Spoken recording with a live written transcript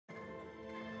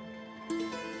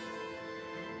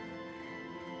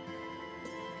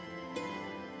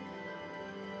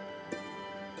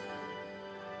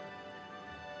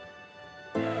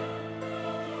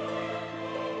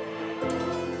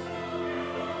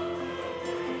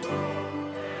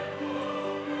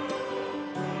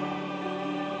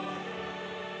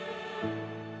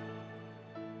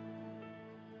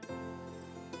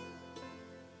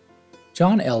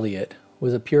John Eliot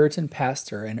was a Puritan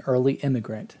pastor and early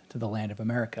immigrant to the land of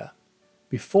America,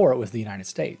 before it was the United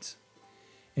States.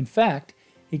 In fact,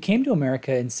 he came to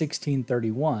America in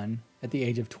 1631 at the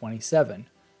age of 27,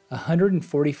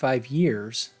 145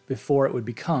 years before it would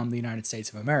become the United States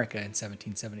of America in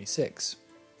 1776.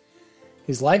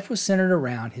 His life was centered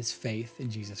around his faith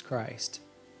in Jesus Christ,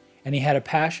 and he had a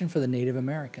passion for the Native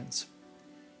Americans.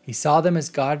 He saw them as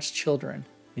God's children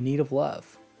in need of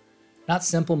love, not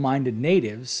simple-minded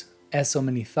natives, as so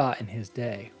many thought in his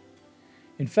day.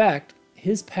 In fact,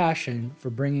 his passion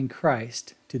for bringing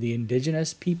Christ to the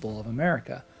indigenous people of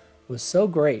America was so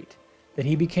great that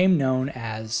he became known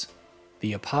as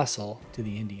the Apostle to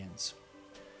the Indians.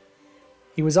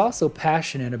 He was also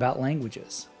passionate about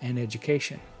languages and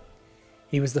education.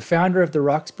 He was the founder of the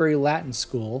Roxbury Latin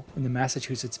School in the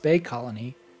Massachusetts Bay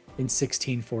Colony in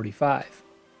 1645.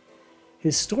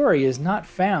 His story is not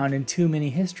found in too many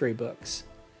history books,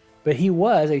 but he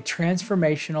was a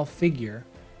transformational figure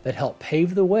that helped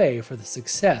pave the way for the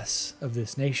success of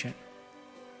this nation.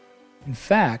 In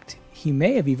fact, he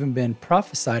may have even been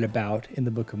prophesied about in the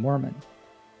Book of Mormon.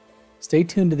 Stay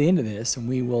tuned to the end of this and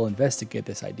we will investigate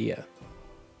this idea.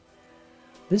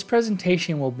 This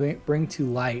presentation will bring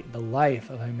to light the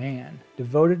life of a man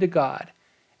devoted to God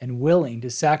and willing to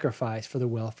sacrifice for the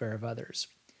welfare of others.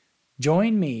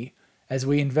 Join me as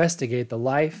we investigate the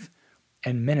life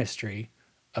and ministry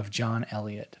of John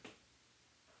Eliot.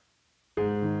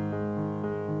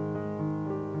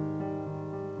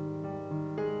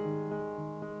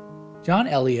 John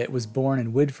Eliot was born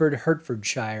in Woodford,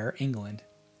 Hertfordshire, England,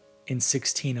 in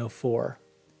 1604,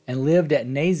 and lived at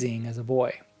Nazing as a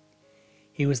boy.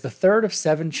 He was the third of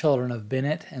 7 children of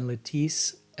Bennet and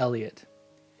Lettice Eliot.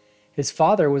 His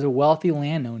father was a wealthy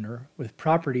landowner with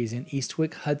properties in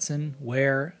Eastwick, Hudson,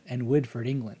 Ware, and Woodford,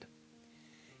 England.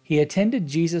 He attended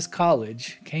Jesus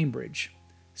College, Cambridge,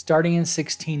 starting in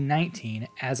 1619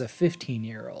 as a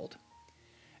 15-year-old.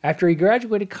 After he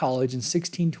graduated college in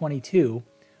 1622,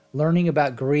 learning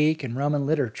about Greek and Roman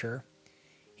literature,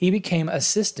 he became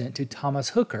assistant to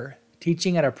Thomas Hooker,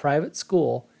 teaching at a private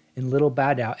school in Little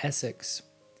Badow, Essex.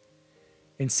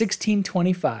 In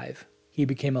 1625, he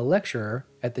became a lecturer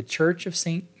at the Church of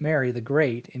St. Mary the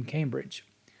Great in Cambridge,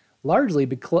 largely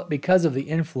because of the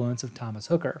influence of Thomas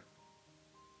Hooker.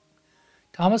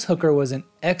 Thomas Hooker was an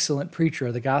excellent preacher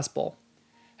of the gospel.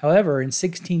 However, in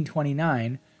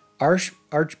 1629,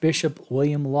 Archbishop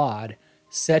William Laud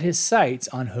set his sights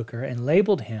on Hooker and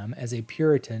labeled him as a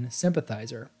Puritan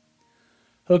sympathizer.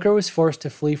 Hooker was forced to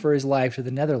flee for his life to the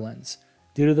Netherlands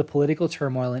due to the political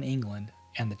turmoil in England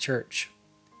and the church.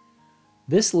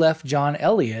 This left John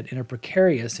Eliot in a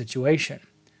precarious situation,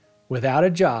 without a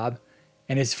job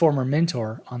and his former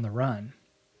mentor on the run.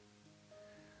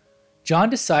 John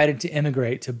decided to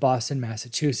immigrate to Boston,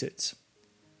 Massachusetts,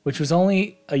 which was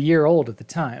only a year old at the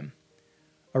time,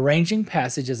 arranging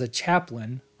passage as a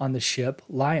chaplain on the ship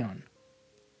Lion.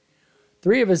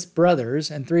 3 of his brothers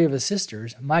and 3 of his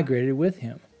sisters migrated with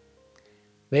him.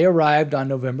 They arrived on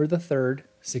November the 3rd,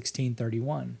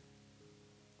 1631.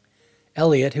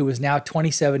 Eliot, who was now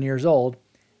 27 years old,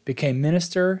 became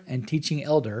minister and teaching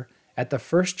elder at the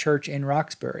First Church in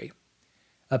Roxbury,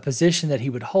 a position that he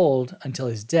would hold until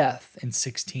his death in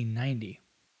 1690.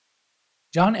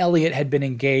 John Eliot had been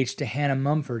engaged to Hannah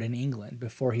Mumford in England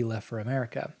before he left for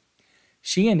America.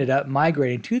 She ended up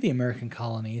migrating to the American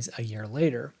colonies a year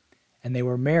later, and they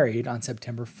were married on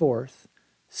September 4th,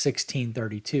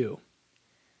 1632.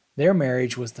 Their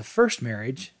marriage was the first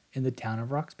marriage in the town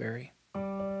of Roxbury.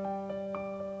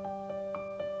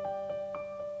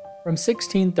 From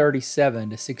 1637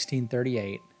 to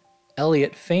 1638,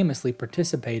 Eliot famously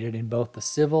participated in both the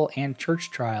civil and church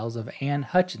trials of Anne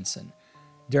Hutchinson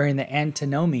during the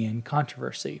Antinomian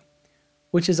controversy,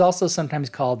 which is also sometimes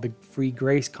called the Free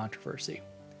Grace controversy.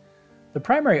 The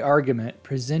primary argument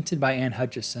presented by Anne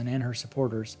Hutchinson and her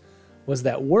supporters was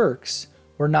that works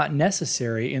were not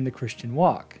necessary in the Christian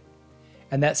walk,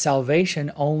 and that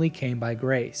salvation only came by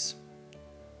grace.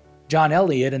 John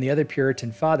Eliot and the other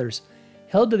Puritan fathers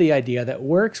held to the idea that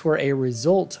works were a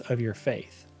result of your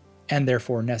faith, and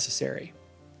therefore necessary.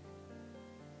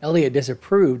 Eliot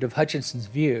disapproved of Hutchinson's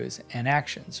views and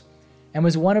actions, and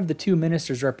was one of the 2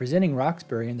 ministers representing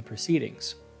Roxbury in the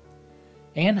proceedings.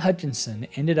 Anne Hutchinson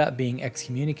ended up being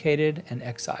excommunicated and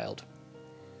exiled.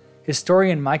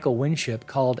 Historian Michael Winship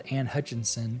called Anne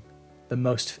Hutchinson the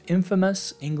most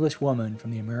infamous English woman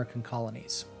from the American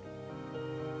colonies.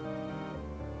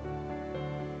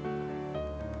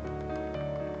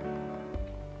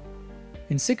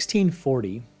 In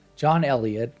 1640, John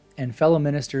Eliot and fellow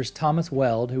ministers Thomas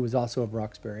Weld, who was also of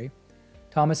Roxbury,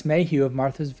 Thomas Mayhew of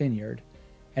Martha's Vineyard,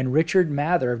 and Richard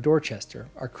Mather of Dorchester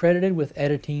are credited with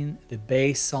editing the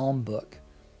Bay Psalm Book,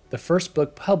 the first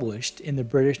book published in the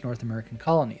British North American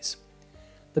colonies.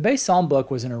 The Bay Psalm Book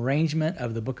was an arrangement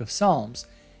of the Book of Psalms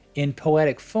in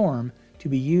poetic form to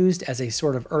be used as a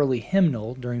sort of early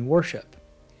hymnal during worship.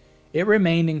 It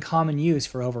remained in common use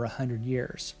for over 100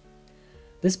 years.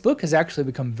 This book has actually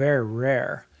become very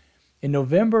rare. In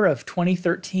November of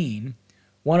 2013,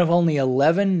 one of only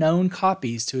 11 known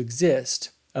copies to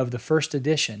exist of the first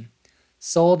edition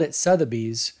sold at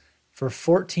Sotheby's for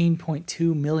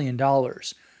 $14.2 million,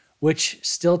 which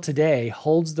still today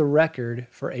holds the record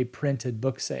for a printed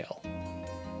book sale.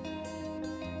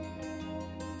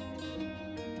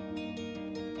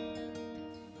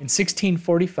 In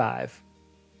 1645,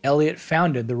 Eliot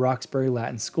founded the Roxbury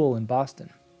Latin School in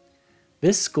Boston.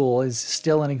 This school is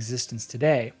still in existence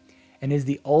today and is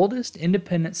the oldest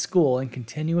independent school in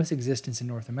continuous existence in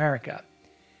North America.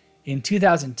 In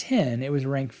 2010, it was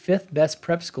ranked 5th best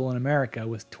prep school in America,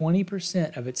 with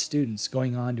 20% of its students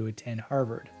going on to attend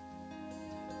Harvard.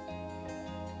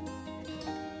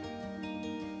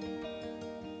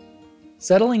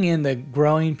 Settling in the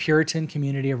growing Puritan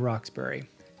community of Roxbury,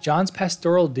 John's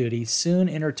pastoral duties soon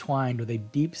intertwined with a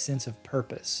deep sense of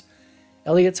purpose.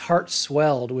 Eliot's heart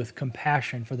swelled with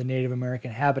compassion for the Native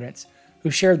American inhabitants who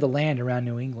shared the land around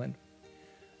New England.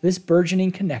 This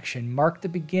burgeoning connection marked the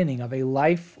beginning of a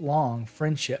lifelong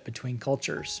friendship between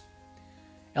cultures.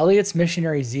 Eliot's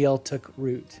missionary zeal took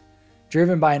root,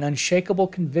 driven by an unshakable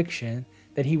conviction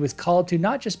that he was called to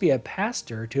not just be a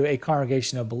pastor to a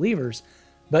congregation of believers,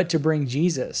 but to bring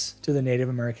Jesus to the Native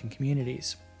American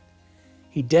communities.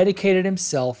 He dedicated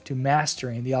himself to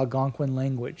mastering the Algonquin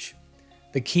language,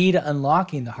 the key to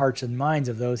unlocking the hearts and minds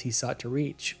of those he sought to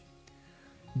reach.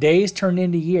 Days turned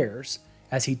into years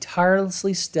as he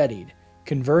tirelessly studied,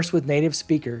 conversed with native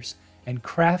speakers, and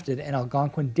crafted an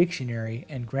Algonquin dictionary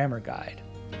and grammar guide.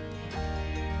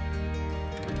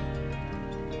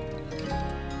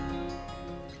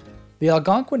 The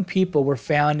Algonquin people were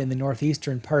found in the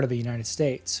northeastern part of the United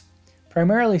States,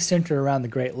 primarily centered around the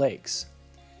Great Lakes.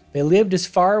 They lived as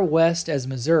far west as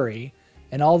Missouri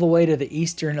and all the way to the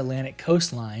eastern Atlantic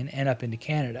coastline and up into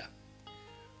Canada.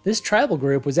 This tribal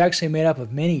group was actually made up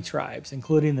of many tribes,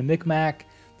 including the Micmac,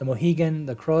 the Mohegan,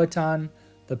 the Croatan,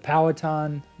 the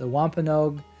Powhatan, the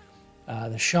Wampanoag,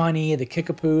 the Shawnee, the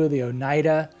Kickapoo, the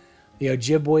Oneida, the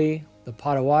Ojibwe, the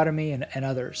Potawatomi, and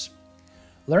others.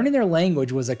 Learning their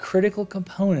language was a critical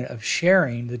component of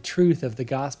sharing the truth of the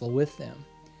gospel with them.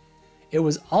 It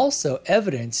was also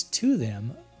evidence to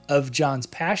them of John's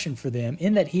passion for them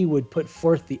in that he would put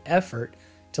forth the effort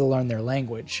to learn their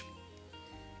language.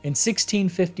 In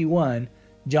 1651,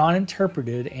 John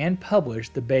interpreted and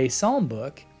published the Bay Psalm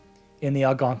Book in the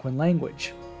Algonquin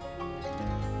language.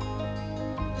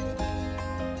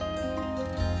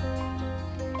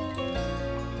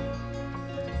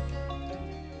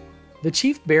 The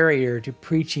chief barrier to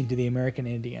preaching to the American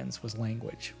Indians was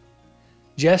language.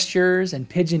 Gestures and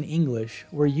pidgin English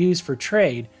were used for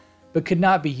trade, but could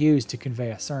not be used to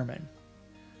convey a sermon.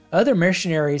 Other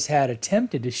missionaries had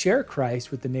attempted to share Christ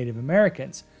with the Native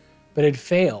Americans, but had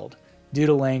failed due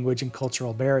to language and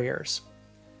cultural barriers.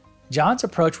 John's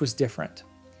approach was different.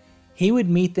 He would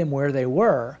meet them where they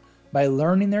were by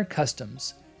learning their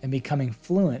customs and becoming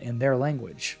fluent in their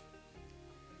language.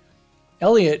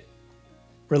 Eliot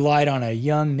relied on a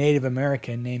young Native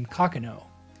American named Cockenoe.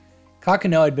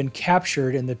 Cockenoe had been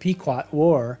captured in the Pequot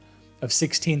War of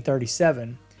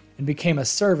 1637 and became a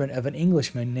servant of an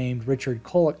Englishman named Richard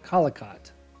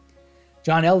Collicott.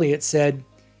 John Eliot said,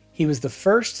 "He was the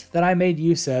first that I made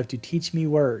use of to teach me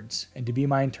words and to be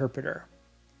my interpreter."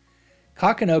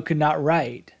 Cockenoe could not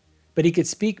write, but he could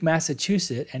speak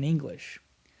Massachusetts and English.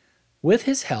 With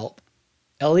his help,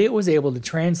 Eliot was able to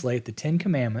translate the Ten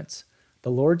Commandments,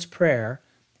 the Lord's Prayer,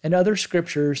 and other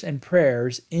scriptures and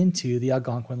prayers into the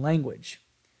Algonquin language.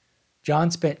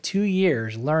 John spent 2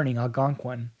 years learning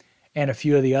Algonquin and a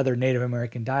few of the other Native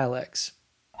American dialects.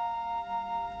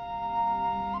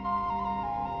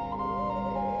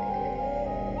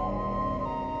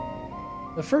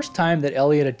 The first time that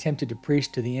Eliot attempted to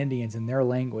preach to the Indians in their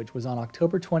language was on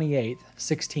October 28,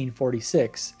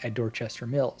 1646, at Dorchester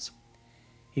Mills.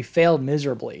 He failed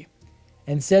miserably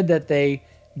and said that they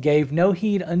gave no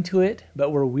heed unto it,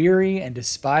 but were weary and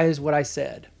despised what I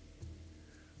said.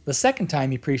 The second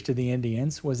time he preached to the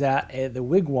Indians was at the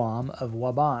wigwam of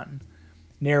Waban,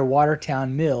 near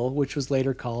Watertown Mill, which was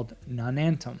later called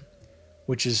Nonantum,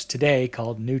 which is today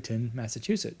called Newton,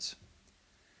 Massachusetts.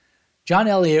 John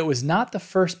Eliot was not the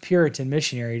first Puritan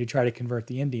missionary to try to convert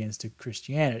the Indians to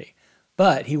Christianity,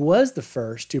 but he was the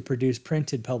first to produce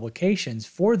printed publications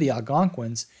for the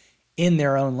Algonquins in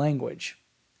their own language.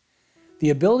 The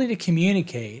ability to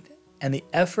communicate and the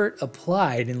effort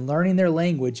applied in learning their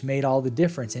language made all the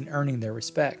difference in earning their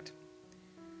respect.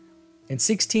 In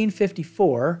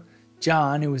 1654,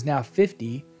 John, who was now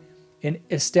 50,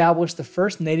 established the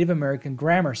first Native American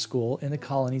grammar school in the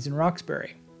colonies in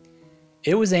Roxbury.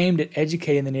 It was aimed at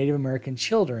educating the Native American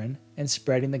children and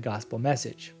spreading the gospel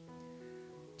message.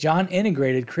 John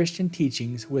integrated Christian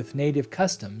teachings with Native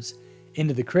customs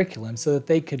into the curriculum so that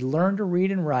they could learn to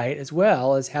read and write as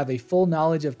well as have a full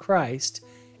knowledge of Christ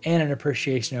and an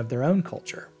appreciation of their own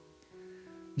culture.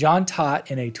 John taught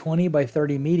in a 20 by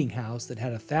 30 meeting house that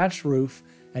had a thatched roof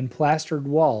and plastered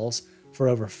walls for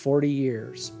over 40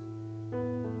 years.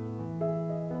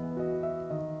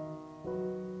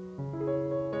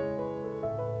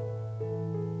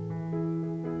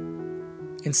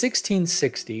 In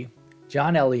 1660,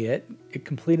 John Eliot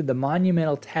completed the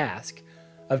monumental task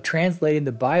of translating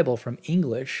the Bible from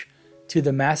English to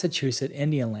the Massachusetts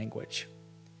Indian language.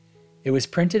 It was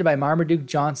printed by Marmaduke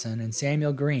Johnson and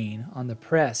Samuel Green on the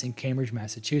press in Cambridge,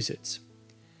 Massachusetts.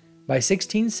 By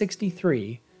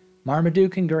 1663,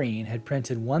 Marmaduke and Green had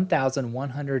printed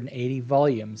 1,180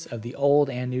 volumes of the Old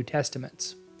and New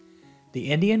Testaments.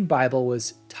 The Indian Bible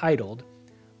was titled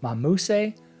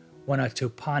Mamuse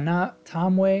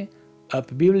Wanatupanamwe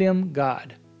Up Biblium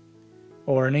God,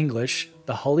 or in English,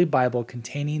 the Holy Bible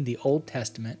containing the Old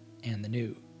Testament and the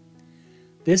New.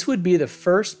 This would be the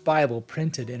first Bible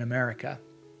printed in America,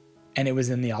 and it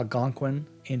was in the Algonquin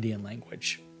Indian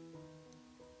language.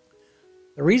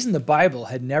 The reason the Bible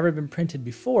had never been printed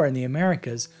before in the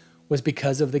Americas was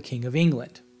because of the King of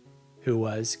England, who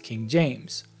was King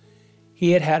James.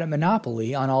 He had had a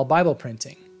monopoly on all Bible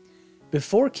printing.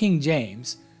 Before King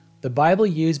James, the Bible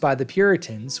used by the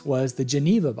Puritans was the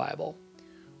Geneva Bible,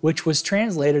 which was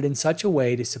translated in such a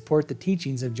way to support the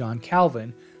teachings of John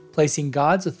Calvin, placing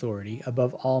God's authority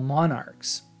above all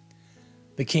monarchs.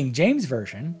 The King James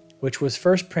Version, which was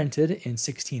first printed in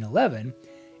 1611,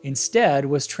 instead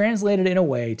was translated in a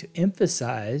way to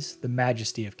emphasize the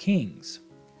majesty of kings.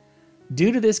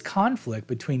 Due to this conflict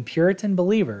between Puritan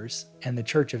believers and the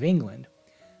Church of England,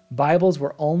 Bibles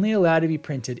were only allowed to be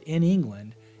printed in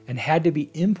England and had to be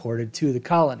imported to the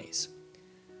colonies.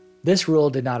 This rule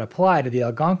did not apply to the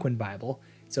Algonquin Bible,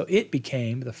 so it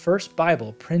became the first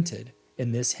Bible printed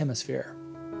in this hemisphere.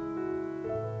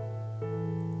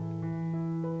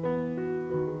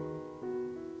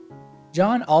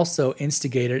 John also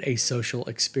instigated a social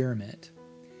experiment.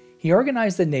 He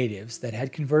organized the natives that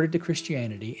had converted to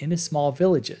Christianity into small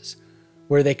villages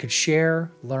where they could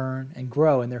share, learn, and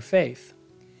grow in their faith.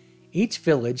 Each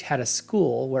village had a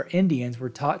school where Indians were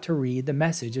taught to read the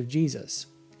message of Jesus.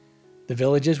 The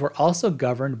villages were also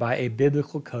governed by a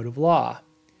biblical code of law.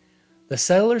 The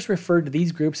settlers referred to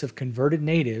these groups of converted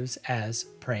natives as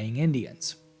praying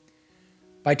Indians.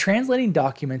 By translating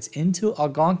documents into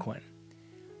Algonquin,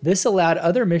 this allowed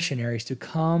other missionaries to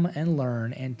come and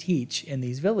learn and teach in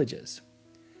these villages.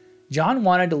 John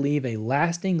wanted to leave a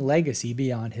lasting legacy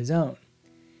beyond his own.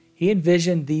 He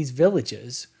envisioned these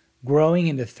villages growing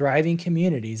into thriving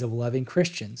communities of loving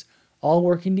Christians, all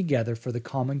working together for the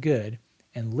common good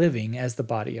and living as the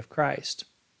body of Christ.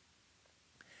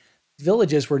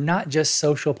 Villages were not just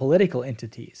social political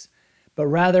entities, but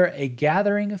rather a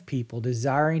gathering of people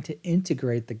desiring to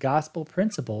integrate the gospel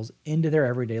principles into their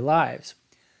everyday lives.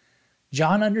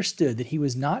 John understood that he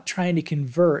was not trying to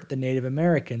convert the Native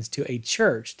Americans to a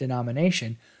church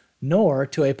denomination, nor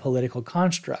to a political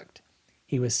construct.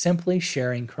 He was simply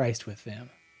sharing Christ with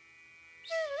them.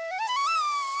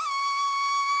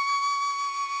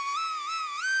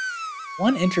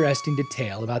 One interesting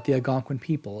detail about the Algonquin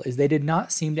people is they did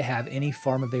not seem to have any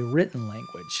form of a written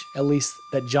language, at least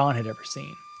that John had ever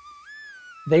seen.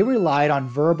 They relied on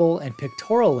verbal and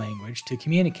pictorial language to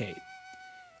communicate.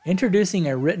 Introducing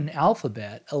a written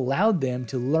alphabet allowed them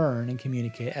to learn and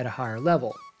communicate at a higher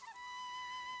level.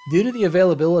 Due to the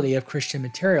availability of Christian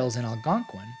materials in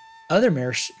Algonquin, other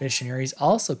missionaries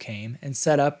also came and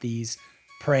set up these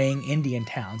praying Indian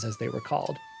towns, as they were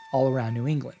called, all around New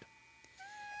England.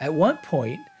 At one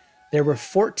point, there were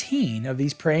 14 of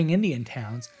these praying Indian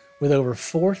towns with over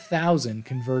 4,000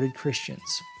 converted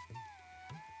Christians.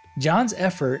 John's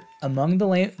effort among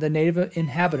the native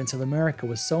inhabitants of America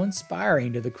was so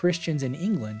inspiring to the Christians in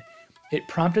England, it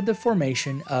prompted the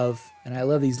formation of, and I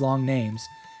love these long names,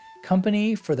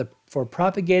 Company for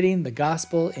Propagating the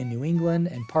Gospel in New England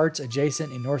and Parts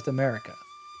Adjacent in North America,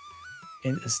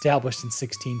 established in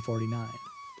 1649.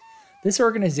 This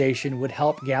organization would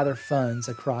help gather funds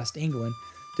across England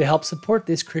to help support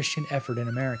this Christian effort in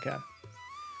America.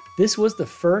 This was the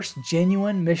first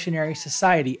genuine missionary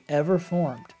society ever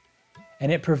formed,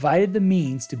 and it provided the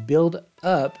means to build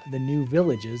up the new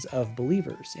villages of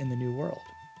believers in the New World.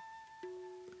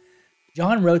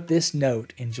 John wrote this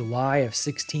note in July of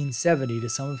 1670 to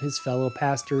some of his fellow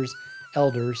pastors,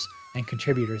 elders, and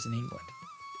contributors in England.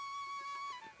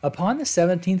 Upon the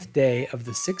 17th day of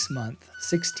the 6th month,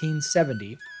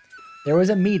 1670, there was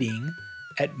a meeting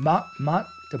at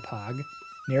Montapog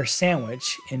near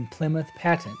Sandwich in Plymouth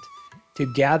Patent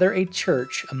to gather a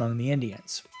church among the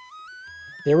Indians.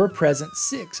 There were present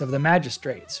 6 of the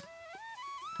magistrates.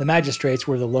 The magistrates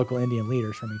were the local Indian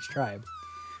leaders from each tribe,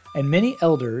 and many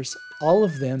elders, all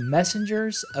of them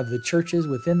messengers of the churches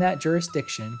within that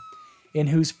jurisdiction, in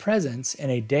whose presence in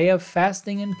a day of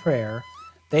fasting and prayer,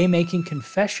 they making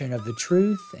confession of the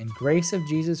truth and grace of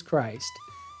Jesus Christ,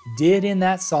 did in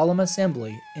that solemn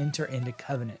assembly enter into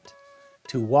covenant,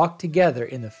 to walk together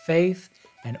in the faith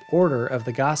and order of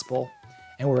the gospel,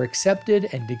 and were accepted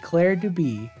and declared to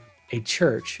be a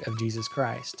church of Jesus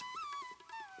Christ.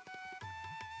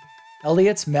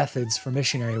 Eliot's methods for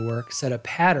missionary work set a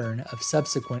pattern of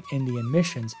subsequent Indian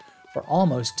missions for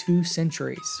almost 2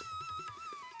 centuries.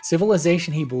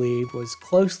 Civilization, he believed, was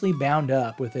closely bound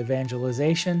up with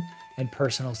evangelization and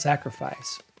personal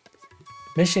sacrifice.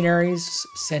 Missionaries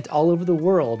sent all over the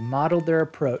world modeled their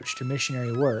approach to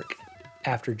missionary work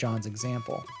after John's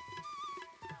example.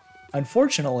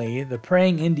 Unfortunately, the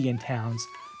praying Indian towns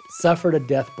suffered a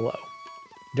death blow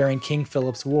during King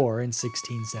Philip's War in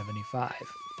 1675.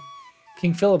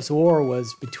 King Philip's War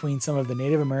was between some of the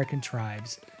Native American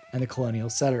tribes and the colonial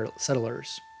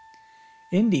settlers.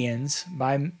 Indians,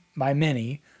 by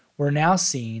many, were now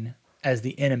seen as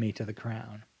the enemy to the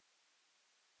crown.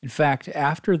 In fact,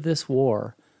 after this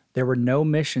war, there were no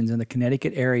missions in the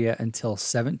Connecticut area until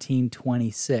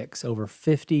 1726, over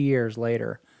 50 years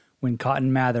later, when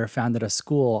Cotton Mather founded a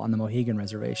school on the Mohegan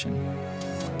Reservation.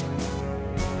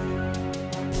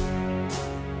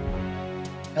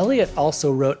 Eliot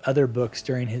also wrote other books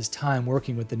during his time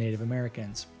working with the Native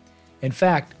Americans. In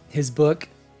fact, his book,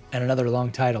 and another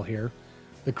long title here,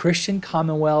 The Christian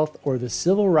Commonwealth or the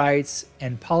Civil Rights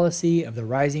and Policy of the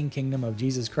Rising Kingdom of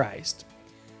Jesus Christ,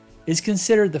 is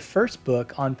considered the first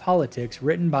book on politics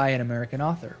written by an American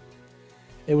author.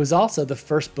 It was also the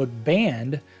first book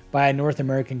banned by a North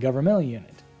American governmental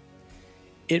unit.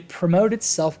 It promoted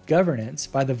self-governance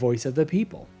by the voice of the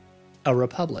people, a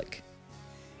republic.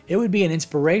 It would be an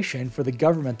inspiration for the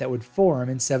government that would form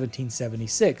in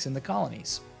 1776 in the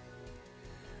colonies.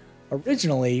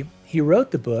 Originally, he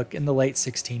wrote the book in the late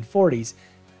 1640s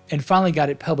and finally got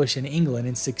it published in England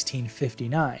in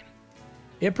 1659.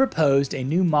 It proposed a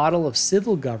new model of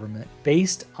civil government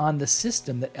based on the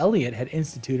system that Eliot had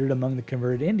instituted among the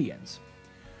converted Indians,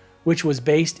 which was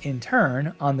based in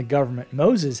turn on the government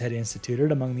Moses had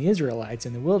instituted among the Israelites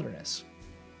in the wilderness.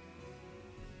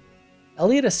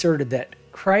 Eliot asserted that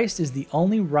Christ is the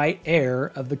only right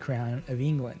heir of the crown of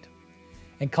England,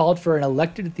 and called for an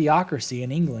elected theocracy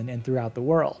in England and throughout the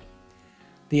world.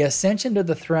 The ascension to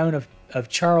the throne of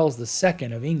Charles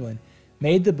II of England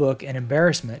made the book an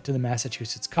embarrassment to the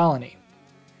Massachusetts colony.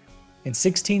 In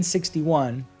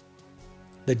 1661,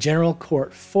 the General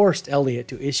Court forced Eliot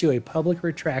to issue a public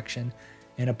retraction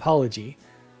and apology.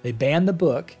 They banned the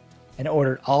book and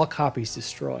ordered all copies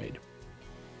destroyed.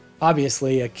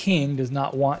 Obviously, a king does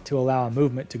not want to allow a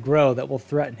movement to grow that will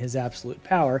threaten his absolute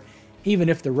power, even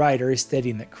if the writer is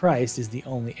stating that Christ is the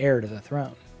only heir to the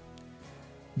throne.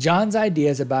 John's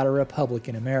ideas about a republic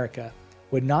in America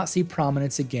would not see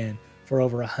prominence again for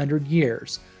over 100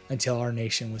 years until our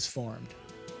nation was formed.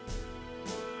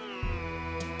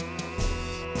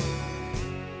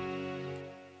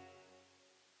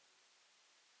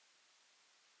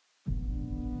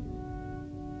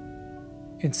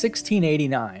 In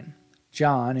 1689,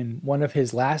 John, in one of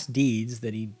his last deeds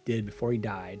that he did before he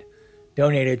died,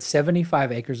 donated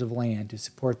 75 acres of land to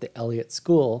support the Eliot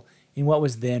School in what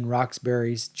was then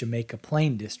Roxbury's Jamaica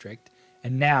Plain district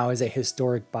and now is a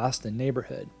historic Boston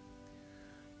neighborhood.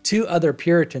 2 other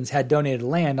Puritans had donated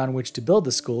land on which to build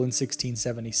the school in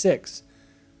 1676,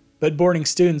 but boarding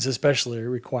students especially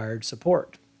required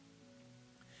support.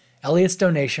 Eliot's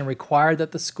donation required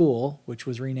that the school, which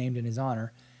was renamed in his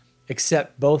honor,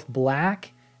 accept both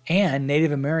Black and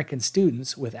Native American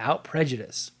students without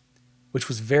prejudice, which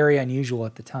was very unusual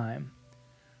at the time.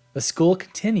 The school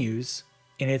continues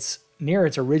near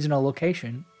its original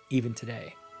location even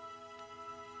today.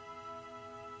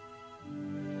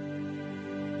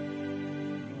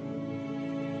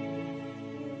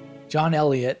 John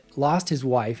Eliot lost his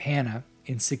wife, Hannah,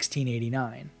 in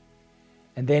 1689,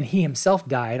 and then he himself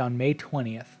died on May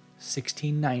 20th,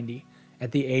 1690,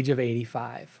 at the age of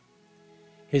 85.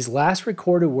 His last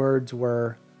recorded words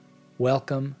were,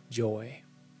 "Welcome, joy."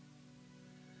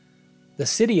 The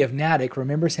city of Natick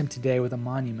remembers him today with a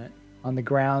monument on the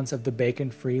grounds of the Bacon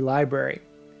Free Library.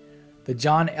 The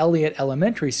John Eliot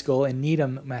Elementary School in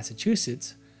Needham,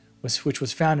 Massachusetts, which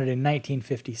was founded in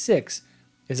 1956,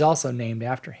 is also named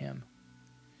after him.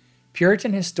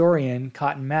 Puritan historian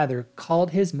Cotton Mather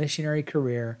called his missionary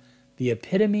career the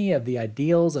epitome of the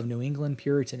ideals of New England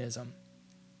Puritanism.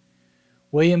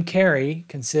 William Carey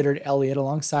considered Eliot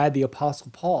alongside the Apostle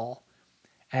Paul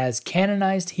as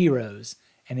canonized heroes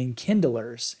and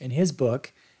enkindlers in his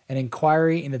book, An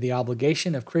Inquiry into the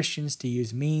Obligation of Christians to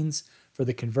Use Means for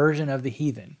the Conversion of the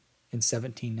Heathen, in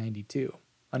 1792,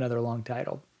 another long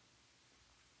title.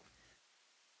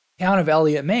 The town of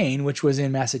Eliot, Maine, which was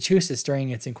in Massachusetts during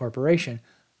its incorporation,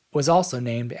 was also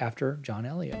named after John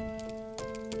Eliot.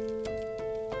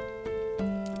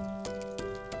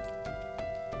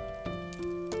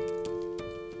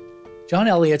 John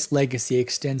Eliot's legacy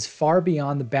extends far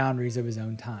beyond the boundaries of his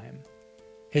own time.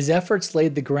 His efforts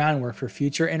laid the groundwork for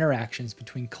future interactions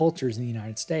between cultures in the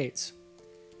United States.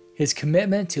 His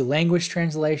commitment to language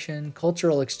translation,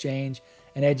 cultural exchange,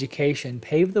 and education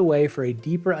paved the way for a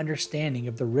deeper understanding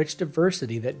of the rich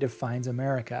diversity that defines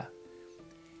America.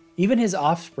 Even his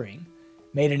offspring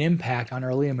made an impact on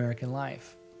early American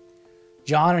life.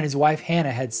 John and his wife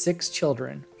Hannah had 6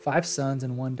 children, 5 sons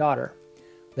and 1 daughter.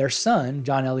 Their son,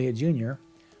 John Eliot Jr.,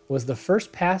 was the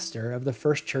first pastor of the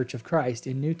First Church of Christ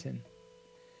in Newton.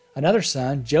 Another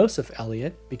son, Joseph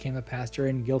Eliot, became a pastor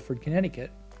in Guilford,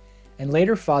 Connecticut, and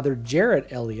later fathered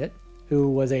Jarrett Eliot, who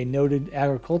was a noted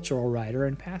agricultural writer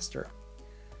and pastor.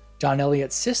 John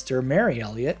Eliot's sister, Mary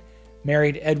Eliot,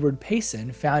 married Edward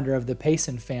Payson, founder of the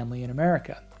Payson family in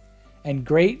America, and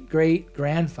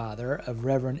great-great-grandfather of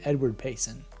Reverend Edward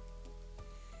Payson.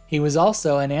 He was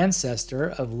also an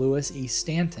ancestor of Lewis E.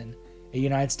 Stanton, a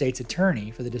United States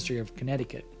attorney for the District of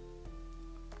Connecticut.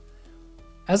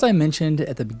 As I mentioned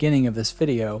at the beginning of this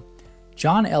video,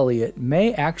 John Eliot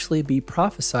may actually be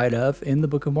prophesied of in the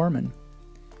Book of Mormon.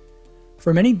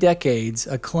 For many decades,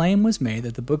 a claim was made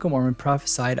that the Book of Mormon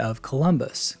prophesied of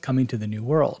Columbus coming to the New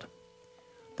World.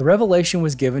 The revelation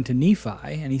was given to Nephi,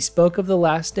 and he spoke of the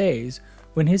last days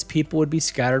when his people would be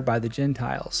scattered by the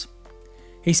Gentiles.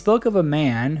 He spoke of a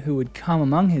man who would come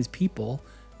among his people,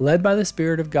 led by the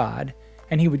Spirit of God,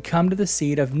 and he would come to the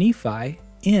seed of Nephi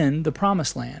in the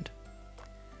Promised Land.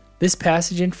 This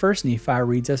passage in 1 Nephi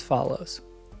reads as follows: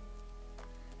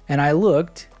 "And I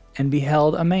looked, and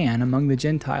beheld a man among the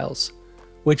Gentiles,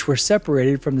 which were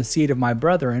separated from the seed of my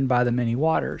brethren by the many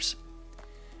waters.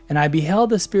 And I beheld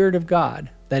the Spirit of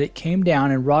God, that it came down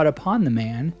and wrought upon the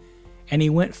man, and he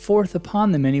went forth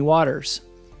upon the many waters,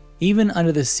 even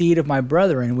unto the seed of my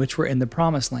brethren which were in the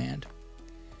Promised Land.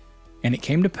 And it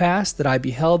came to pass that I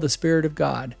beheld the Spirit of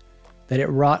God, that it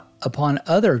wrought upon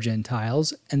other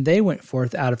Gentiles, and they went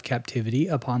forth out of captivity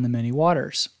upon the many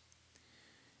waters.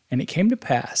 And it came to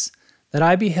pass that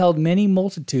I beheld many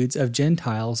multitudes of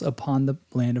Gentiles upon the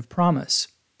land of promise.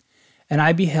 And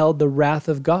I beheld the wrath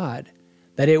of God,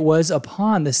 that it was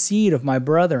upon the seed of my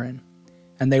brethren,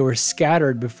 and they were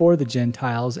scattered before the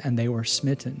Gentiles, and they were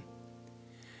smitten.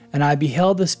 And I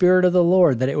beheld the Spirit of the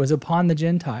Lord, that it was upon the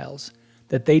Gentiles,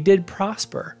 that they did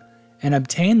prosper, and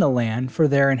obtain the land for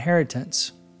their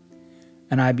inheritance.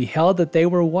 And I beheld that they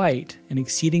were white, and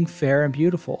exceeding fair and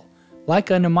beautiful, like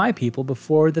unto my people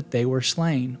before that they were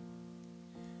slain.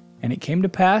 And it came to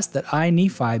pass that I,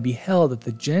 Nephi, beheld that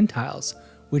the Gentiles,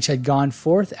 which had gone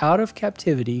forth out of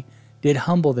captivity, did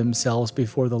humble themselves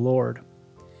before the Lord.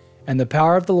 And the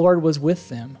power of the Lord was with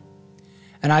them.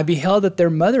 And I beheld that their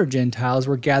mother Gentiles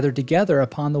were gathered together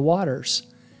upon the waters,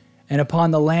 and upon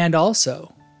the land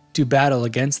also, to battle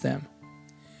against them.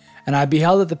 And I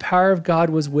beheld that the power of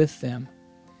God was with them,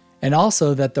 and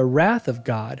also that the wrath of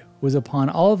God was upon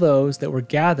all those that were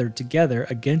gathered together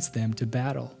against them to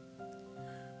battle.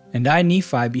 And I,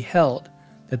 Nephi, beheld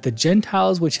that the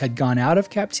Gentiles which had gone out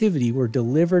of captivity were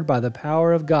delivered by the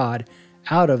power of God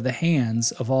out of the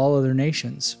hands of all other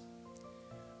nations.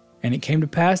 And it came to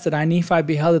pass that I, Nephi,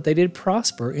 beheld that they did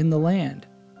prosper in the land.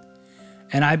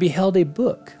 And I beheld a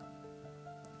book,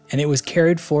 and it was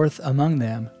carried forth among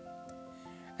them.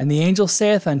 And the angel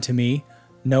saith unto me,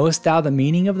 Knowest thou the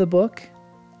meaning of the book?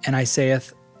 And I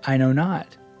saith, I know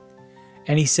not.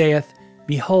 And he saith,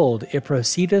 Behold, it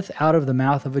proceedeth out of the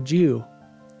mouth of a Jew.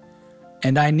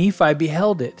 And I, Nephi,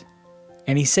 beheld it.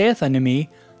 And he saith unto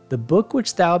me, The book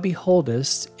which thou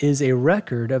beholdest is a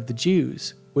record of the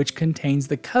Jews, which contains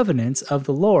the covenants of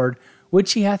the Lord,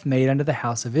 which he hath made unto the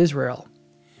house of Israel.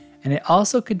 And it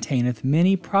also containeth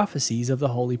many prophecies of the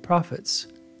holy prophets.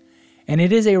 And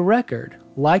it is a record,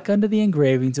 like unto the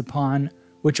engravings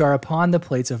which are upon the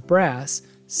plates of brass,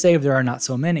 save there are not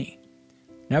so many.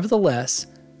 Nevertheless,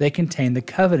 they contain the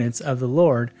covenants of the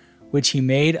Lord, which he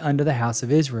made unto the house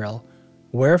of Israel,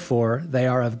 wherefore they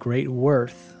are of great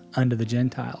worth unto the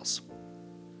Gentiles.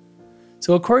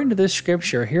 So according to this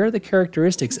scripture, here are the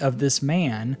characteristics of this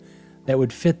man that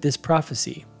would fit this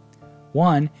prophecy.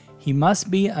 1, he must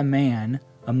be a man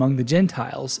among the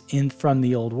Gentiles from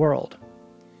the old world.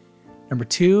 Number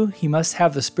 2, he must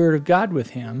have the Spirit of God with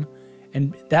him,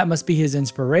 and that must be his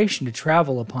inspiration to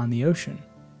travel upon the ocean.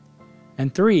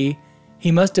 And 3,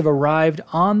 he must have arrived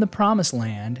on the promised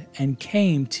land and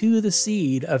came to the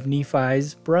seed of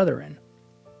Nephi's brethren.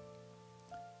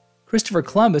 Christopher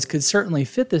Columbus could certainly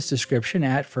fit this description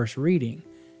at first reading.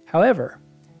 However,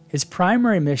 his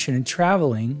primary mission in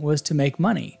traveling was to make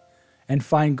money and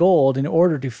find gold in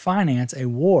order to finance a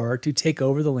war to take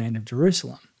over the land of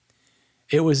Jerusalem.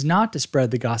 It was not to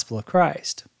spread the gospel of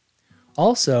Christ.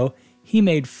 Also, he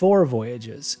made 4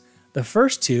 voyages. The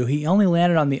first 2, he only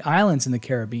landed on the islands in the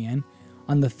Caribbean.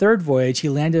 On the third voyage, he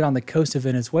landed on the coast of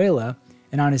Venezuela,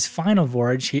 and on his final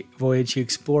voyage, he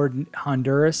explored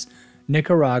Honduras,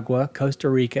 Nicaragua, Costa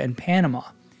Rica, and Panama.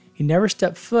 He never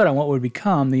stepped foot on what would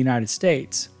become the United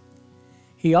States.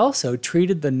 He also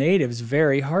treated the natives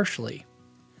very harshly.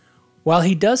 While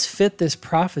he does fit this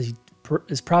prophecy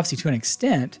to an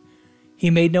extent, he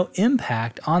made no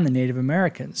impact on the Native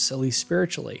Americans, at least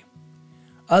spiritually,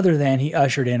 other than he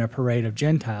ushered in a parade of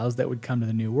Gentiles that would come to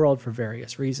the New World for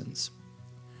various reasons.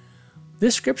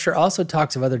 This scripture also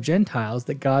talks of other Gentiles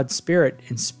that God's Spirit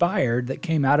inspired that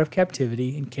came out of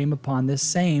captivity and came upon this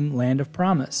same land of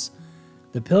promise.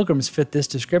 The pilgrims fit this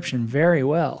description very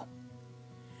well.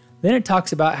 Then it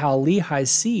talks about how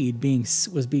Lehi's seed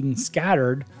would be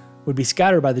scattered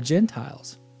by the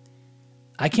Gentiles.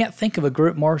 I can't think of a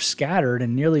group more scattered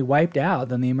and nearly wiped out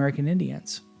than the American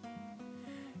Indians.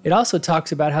 It also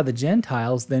talks about how the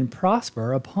Gentiles then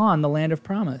prosper upon the land of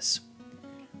promise.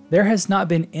 There has not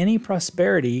been any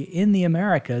prosperity in the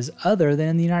Americas other than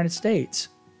in the United States.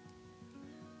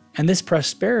 And this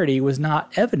prosperity was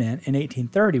not evident in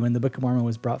 1830 when the Book of Mormon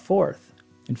was brought forth.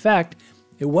 In fact,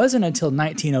 it wasn't until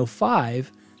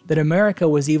 1905 that America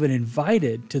was even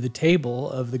invited to the table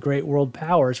of the great world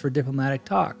powers for diplomatic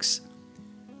talks.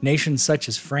 Nations such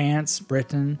as France,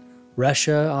 Britain,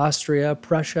 Russia, Austria,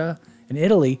 Prussia, and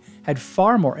Italy had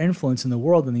far more influence in the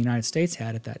world than the United States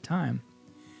had at that time.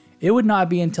 It would not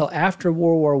be until after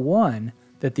World War I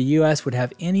that the U.S. would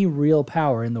have any real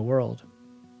power in the world.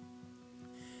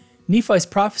 Nephi's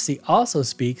prophecy also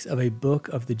speaks of a book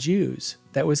of the Jews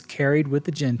that was carried with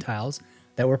the Gentiles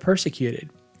that were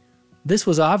persecuted. This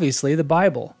was obviously the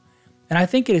Bible, and I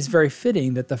think it is very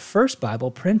fitting that the first Bible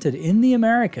printed in the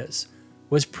Americas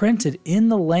was printed in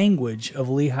the language of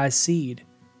Lehi's seed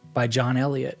by John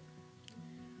Eliot.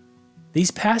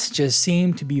 These passages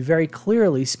seem to be very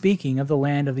clearly speaking of the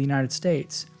land of the United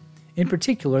States, in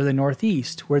particular the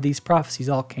Northeast, where these prophecies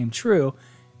all came true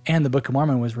and the Book of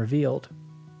Mormon was revealed.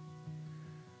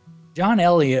 John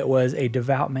Eliot was a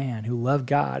devout man who loved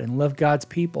God and loved God's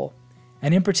people,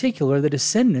 and in particular the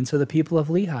descendants of the people of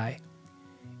Lehi,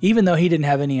 even though he didn't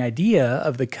have any idea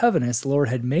of the covenants the Lord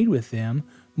had made with them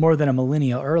more than a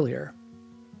millennia earlier.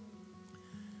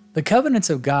 The covenants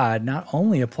of God not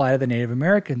only apply to the Native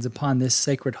Americans upon this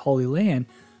sacred holy land,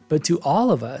 but to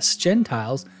all of us,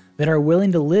 Gentiles, that are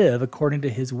willing to live according to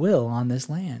his will on this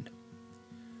land.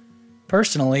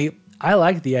 Personally, I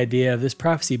like the idea of this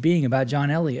prophecy being about John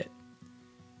Eliot,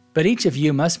 but each of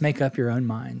you must make up your own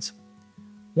minds.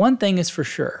 One thing is for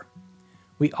sure,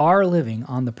 we are living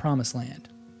on the promised land,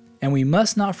 and we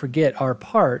must not forget our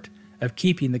part of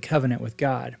keeping the covenant with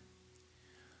God.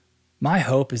 My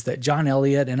hope is that John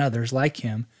Eliot and others like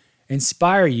him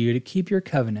inspire you to keep your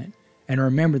covenant and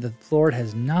remember that the Lord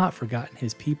has not forgotten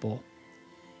his people.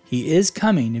 He is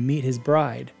coming to meet his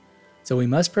bride, so we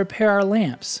must prepare our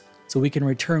lamps so we can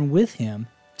return with him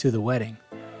to the wedding.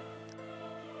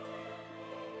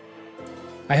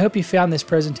 I hope you found this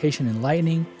presentation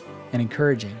enlightening and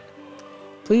encouraging.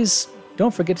 Please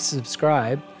don't forget to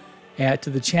subscribe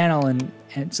to the channel and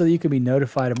so that you can be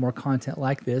notified of more content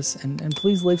like this, and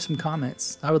please leave some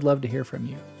comments. I would love to hear from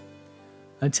you.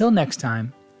 Until next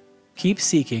time, keep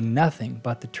seeking nothing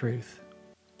but the truth.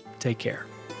 Take care.